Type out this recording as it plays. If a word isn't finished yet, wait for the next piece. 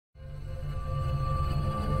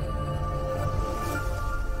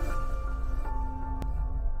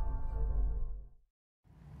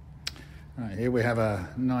Right, here we have a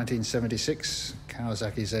 1976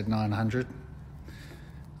 Kawasaki Z900.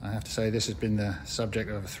 I have to say this has been the subject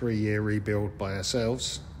of a 3-year rebuild by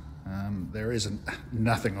ourselves. There isn't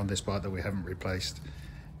nothing on this bike that we haven't replaced.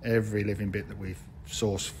 Every living bit that we've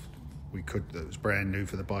sourced that was brand new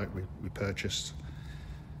for the bike we purchased.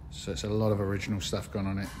 So it's a lot of original stuff gone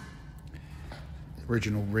on it.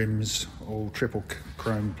 Original rims, all triple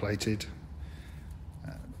chrome plated.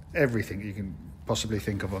 Everything you can possibly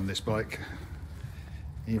think of on this bike.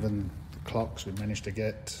 Even the clocks we managed to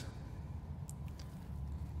get.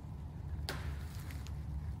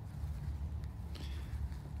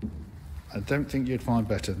 I don't think you'd find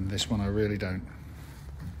better than this one, I really don't.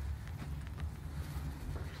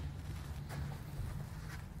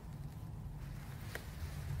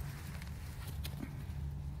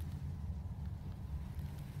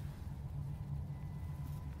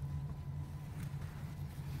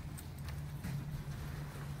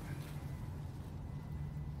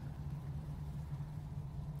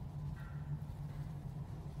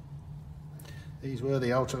 These were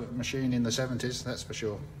the ultimate machine in the 70s, that's for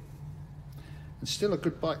sure. And still a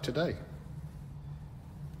good bike today.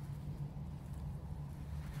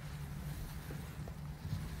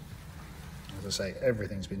 As I say,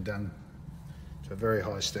 everything's been done to a very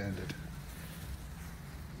high standard.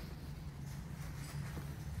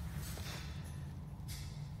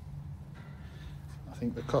 I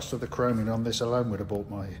think the cost of the chroming on this alone would have bought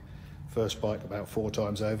my first bike about 4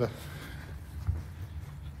 times over.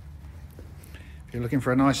 If you're looking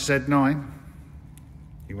for a nice Z9,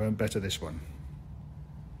 you won't better this one.